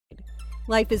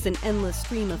Life is an endless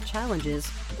stream of challenges,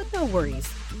 but no worries.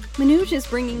 Manoj is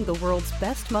bringing the world's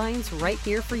best minds right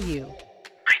here for you.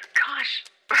 My gosh,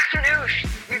 Manoj,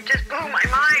 you just blew my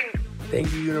mind.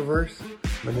 Thank you, universe.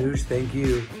 Manoj, thank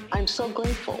you. I'm so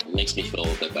grateful. It makes me feel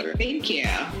a bit better. Thank you.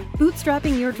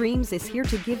 Bootstrapping Your Dreams is here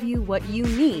to give you what you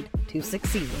need to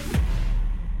succeed.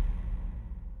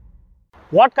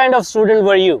 What kind of student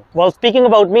were you? Well, speaking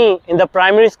about me, in the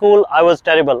primary school, I was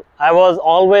terrible. I was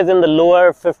always in the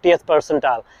lower 50th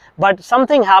percentile. But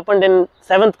something happened in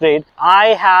 7th grade. I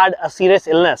had a serious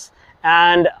illness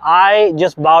and I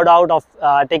just bowed out of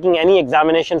taking any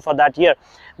examination for that year.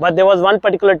 But there was one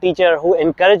particular teacher who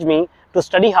encouraged me to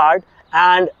study hard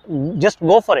and just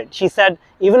go for it. She said,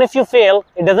 even if you fail,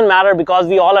 it doesn't matter because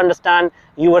we all understand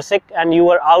you were sick and you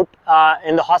were out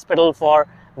in the hospital for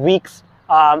weeks.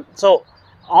 So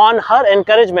on her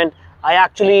encouragement, I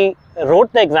actually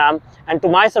wrote the exam, and to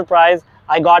my surprise,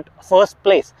 I got first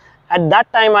place. At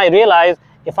that time, I realized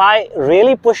if I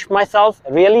really push myself,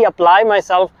 really apply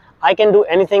myself, I can do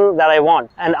anything that I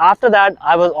want. And after that,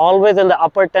 I was always in the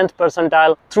upper 10th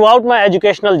percentile throughout my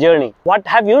educational journey. What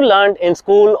have you learned in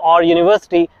school or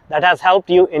university that has helped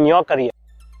you in your career?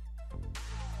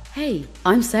 Hey,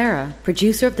 I'm Sarah,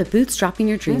 producer of the Bootstrapping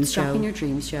Your Dreams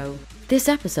show. This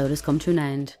episode has come to an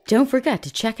end. Don't forget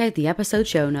to check out the episode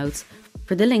show notes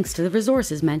for the links to the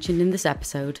resources mentioned in this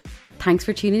episode. Thanks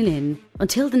for tuning in.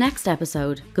 Until the next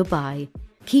episode, goodbye.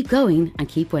 Keep going and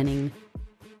keep winning.